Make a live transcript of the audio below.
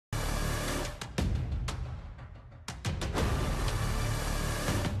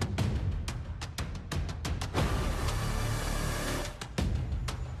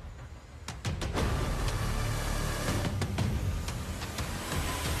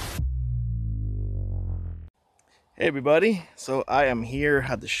Hey everybody, so I am here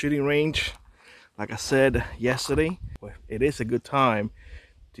at the shooting range. Like I said yesterday, it is a good time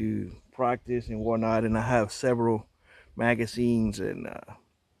to practice and whatnot, and I have several magazines and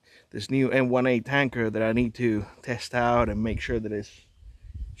this new M1A tanker that I need to test out and make sure that it's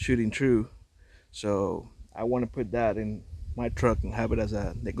shooting true. So I want to put that in my truck and have it as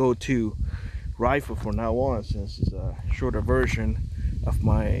the go-to rifle from now on, since it's a shorter version of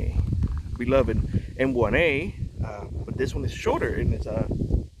my beloved M1A, but this one is shorter and it's a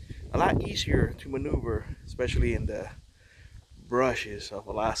lot easier to maneuver, especially in the brushes of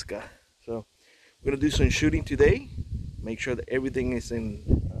Alaska. So we're gonna do some shooting today, make sure that everything is in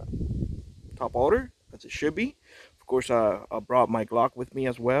top order as it should be. Of course, I brought my Glock with me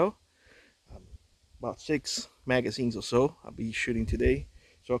as well, about 6 magazines or so I'll be shooting today.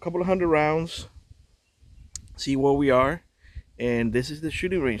 So a couple of hundred rounds, see where we are. And this is the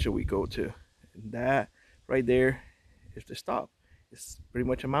shooting range that we go to. And that right there is the stop. It's pretty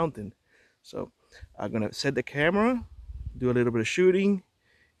much a mountain. So I'm gonna set the camera, do a little bit of shooting,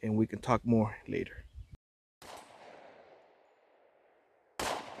 and we can talk more later.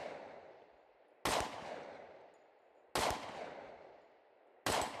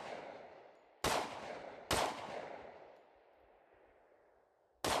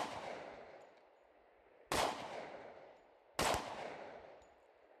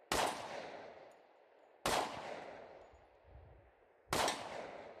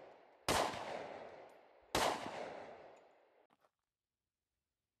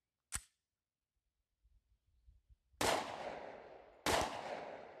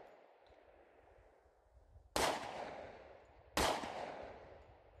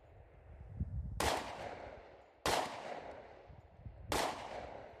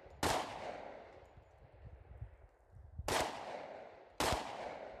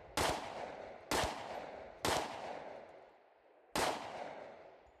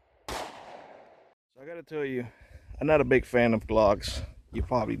 So I gotta tell you, I'm not a big fan of Glocks. You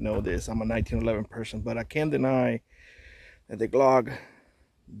probably know this. I'm a 1911 person, but I can't deny that the Glock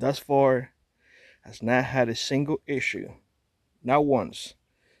thus far has not had a single issue, not once.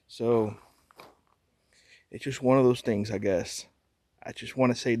 So it's just one of those things, I guess. I just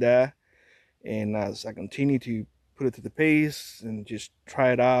want to say that, and as I continue to put it to the pace and just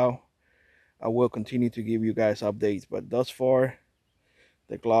try it out, I will continue to give you guys updates. But thus far,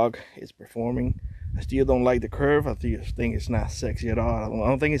 the Glock is performing. I still don't like the curve. I think it's not sexy at all. I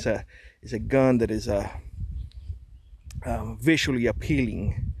don't think it's a gun that is visually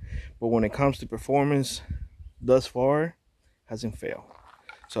appealing. But when it comes to performance, thus far, hasn't failed.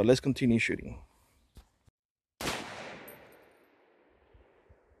 So let's continue shooting.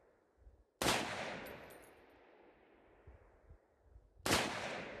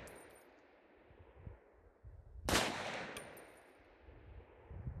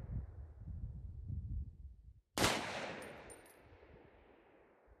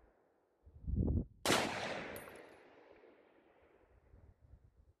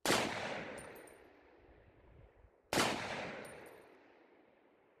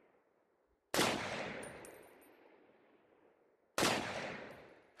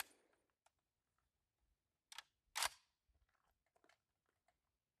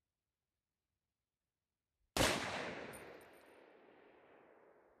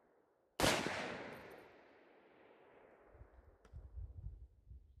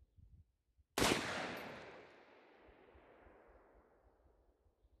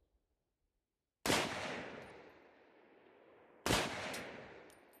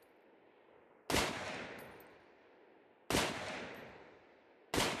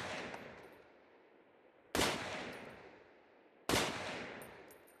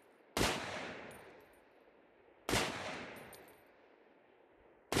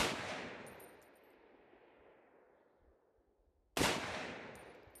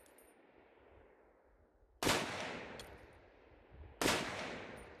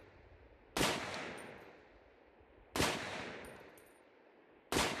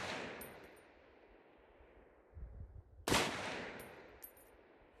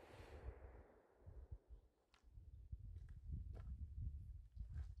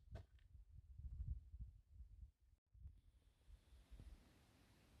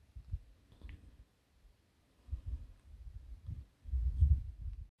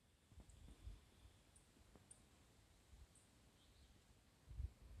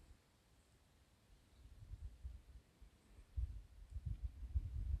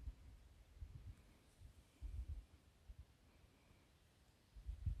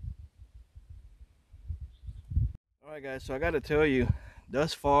 All right, guys. So I got to tell you,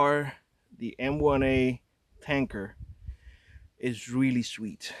 thus far, the M1A tanker is really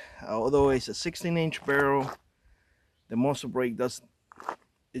sweet. Although it's a 16-inch barrel, the muzzle brake does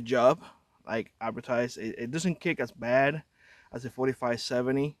the job like advertised. It doesn't kick as bad as a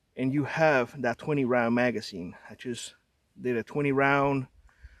 45-70, and you have that 20 round magazine. I just did a 20 round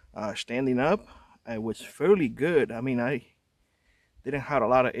standing up. It was fairly good. I mean, I didn't have a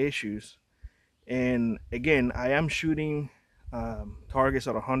lot of issues. And again, I am shooting targets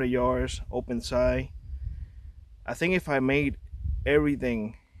at 100 yards open sight. I think if I made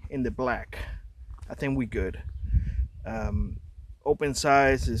everything in the black, I think we good. Open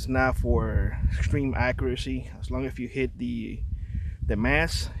size is not for extreme accuracy. As long as you hit the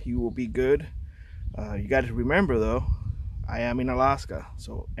mass, you will be good. You got to remember though, I am in Alaska,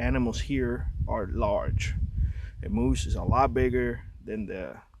 so animals here are large. A moose is a lot bigger than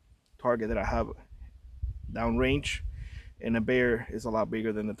the target that I have downrange, and a bear is a lot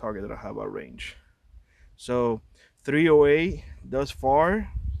bigger than the target that I have at range. So 308 thus far,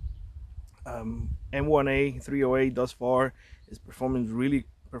 M1A 308 thus far is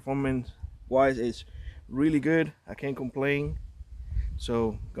performance wise is really good. I can't complain.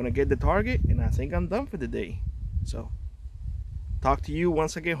 So gonna get the target, and I think I'm done for the day. So talk to you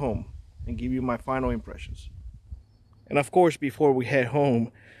once I get home and give you my final impressions. And of course, before we head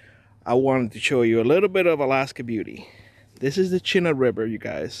home, I wanted to show you a little bit of Alaska beauty. This is the Chinook River, you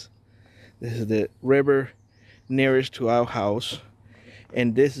guys. This is the river nearest to our house,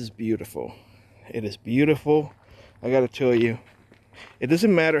 and this is beautiful. It is beautiful. I gotta tell you, it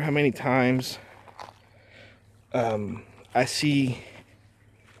doesn't matter how many times I see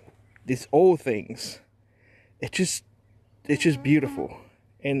these old things. It's just beautiful.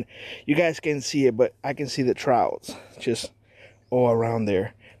 And you guys can't see it, but I can see the trouts just all around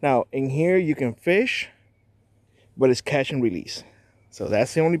there. Now in here you can fish, but it's catch and release, so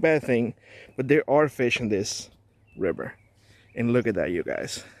that's the only bad thing. But there are fish in this river, and look at that, you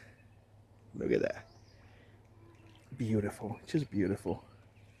guys. Look at that. Beautiful, just beautiful.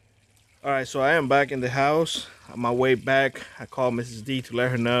 All right, so I am back in the house. On my way back, I called Mrs. D to let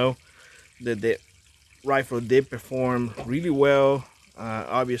her know that the rifle did perform really well.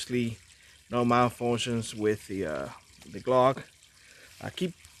 Obviously no malfunctions with the Glock. I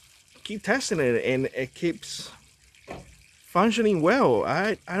keep testing it, and it keeps functioning well.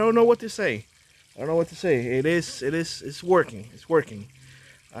 I don't know what to say. I don't know what to say. It's working. It's working.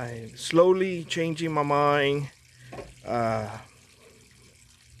 I'm slowly changing my mind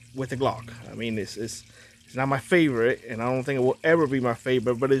with the Glock. I mean, it's not my favorite, and I don't think it will ever be my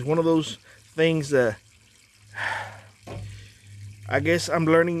favorite, but it's one of those things that I guess I'm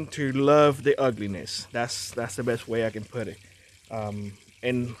learning to love the ugliness. That's the best way I can put it.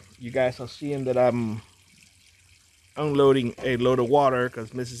 And you guys are seeing that I'm unloading a load of water, because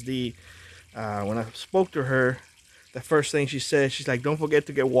Mrs. D, when I spoke to her, the first thing she said, she's like, don't forget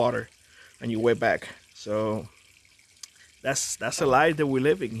to get water on your way back. So that's a life that we're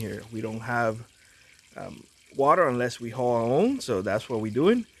living here. We don't have water unless we haul our own, so that's what we're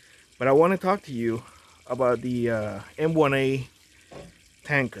doing. But I want to talk to you about the M1A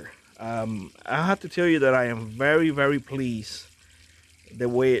tanker. I have to tell you that I am very pleased the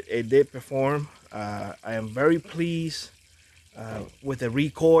way it did perform. I am very pleased with the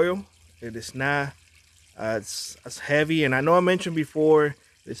recoil. It is not as heavy, and I know I mentioned before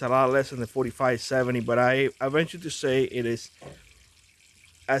it's a lot less than the 45-70, but I venture to say it is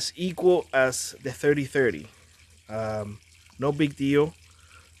as equal as the 30-30. No big deal.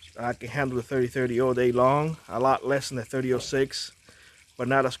 I can handle the 30-30 all day long. A lot less than the 30-06, but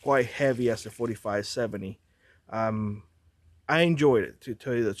not as quite heavy as the 45-70. I enjoyed it, to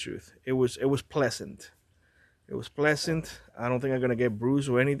tell you the truth. It was pleasant. It was pleasant. I don't think I'm gonna get bruised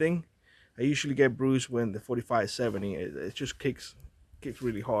or anything. I usually get bruised when the 45-70, it just kicks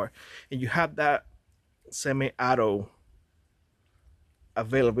really hard, and you have that semi-auto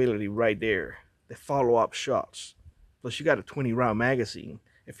availability right there. The follow-up shots. Plus you got a 20 round magazine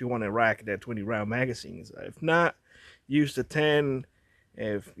if you want to rack that 20 round magazines. If not, use the 10.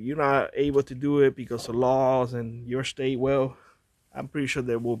 If you're not able to do it because of laws in your state, well, I'm pretty sure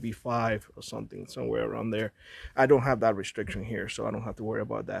there will be 5 or something, somewhere around there. I don't have that restriction here, so I don't have to worry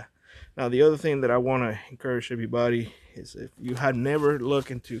about that. Now, the other thing that I want to encourage everybody is, if you had never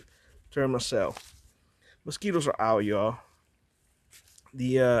looked into Thermacell, mosquitoes are out, y'all.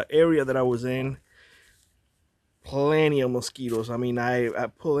 The area that I was in, plenty of mosquitoes. I mean, I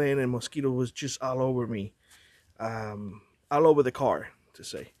pull in and mosquito was just all over me, all over the car, to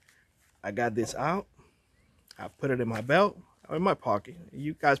say. I got this out. I put it in my belt, or in my pocket.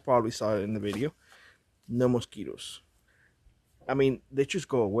 You guys probably saw it in the video. No mosquitoes. I mean, they just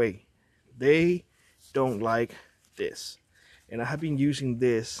go away. They don't like this. And I have been using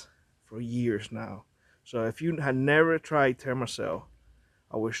this for years now. So if you had never tried Thermacell,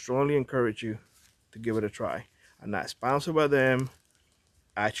 I would strongly encourage you to give it a try. I'm not sponsored by them.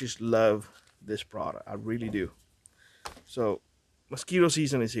 I just love this product. I really do. So mosquito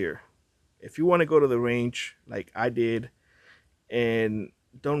season is here. If you want to go to the range like I did and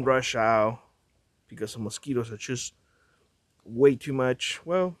don't rush out because the mosquitoes are just way too much,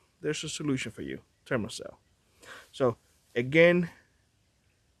 well, there's a solution for you. Thermacell. So again,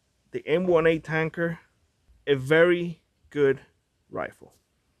 the M1A tanker, a very good rifle.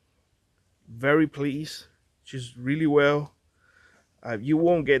 Very pleased, just really well. You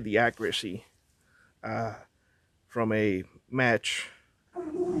won't get the accuracy from a match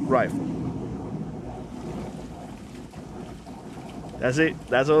rifle. That's it.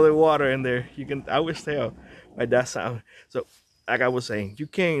 That's all the water in there. You can always tell by that sound. So, like I was saying, you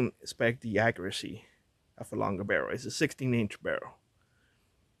can't expect the accuracy of a longer barrel. It's a 16-inch barrel,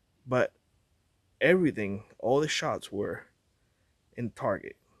 but everything, all the shots were in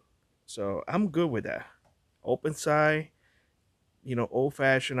target. So I'm good with that. Open sight, old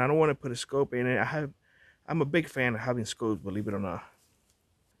fashioned. I don't want to put a scope in it. I'm a big fan of having scopes, believe it or not.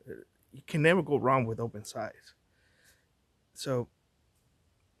 You can never go wrong with open sights. So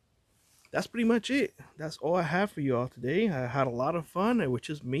that's pretty much it. That's all I have for you all today. I had a lot of fun. It was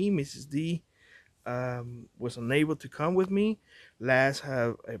just me. Mrs. D was unable to come with me. Last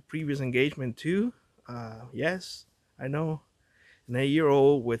have a previous engagement too. Yes, I know. An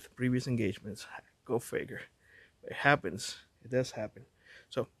 8-year-old with previous engagements. Go figure. It happens. It does happen.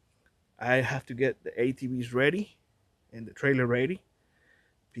 So I have to get the ATVs ready and the trailer ready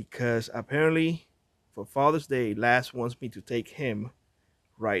because apparently for Father's Day, Last wants me to take him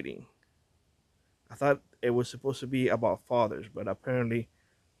riding. I thought it was supposed to be about fathers, but apparently,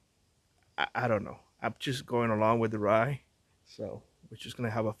 I don't know. I'm just going along with the ride. So we're just going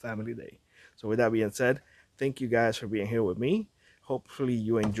to have a family day. So with that being said, thank you guys for being here with me. Hopefully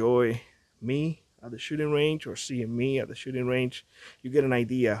you enjoy me at the shooting range or seeing me at the shooting range. You get an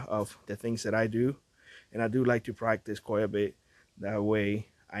idea of the things that I do. And I do like to practice quite a bit. That way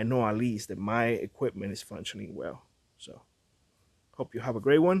I know at least that my equipment is functioning well. So hope you have a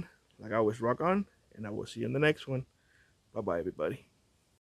great one. Like I always, rock on. And I will see you in the next one. Bye-bye, everybody.